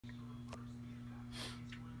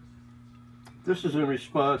This is in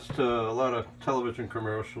response to a lot of television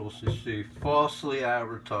commercials you see falsely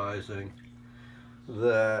advertising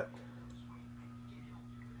that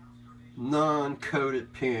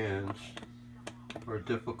non-coated pans are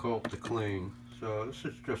difficult to clean. So this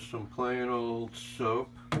is just some plain old soap,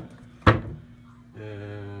 and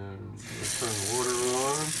we'll turn the water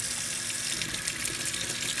on.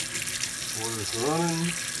 Water's running,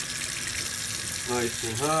 nice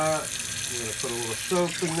and hot. I'm going to put a little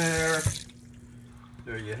soap in there.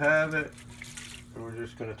 There you have it. And we're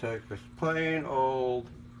just going to take this plain old,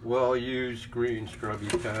 well-used green scrubby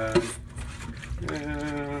pad,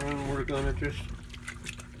 and we're going to just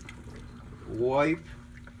wipe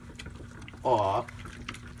off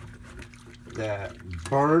that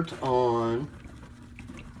burnt on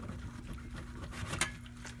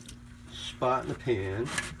spot in the pan.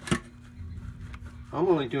 I'm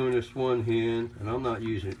only doing this one hand, and I'm not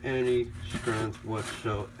using any strength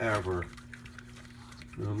whatsoever.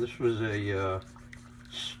 This was a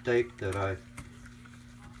steak that I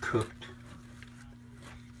cooked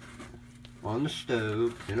on the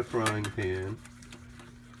stove in a frying pan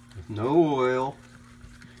with no oil,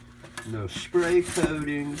 no spray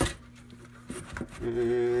coating,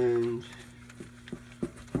 and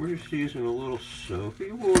we're just using a little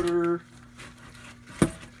soapy water.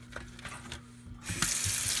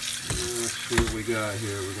 Let's see what we got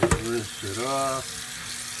here. We're going to rinse it off.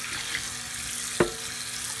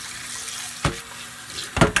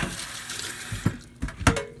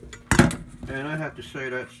 And I have to say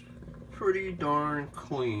that's pretty darn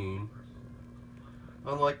clean.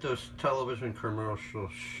 Unlike those television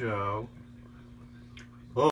commercials show.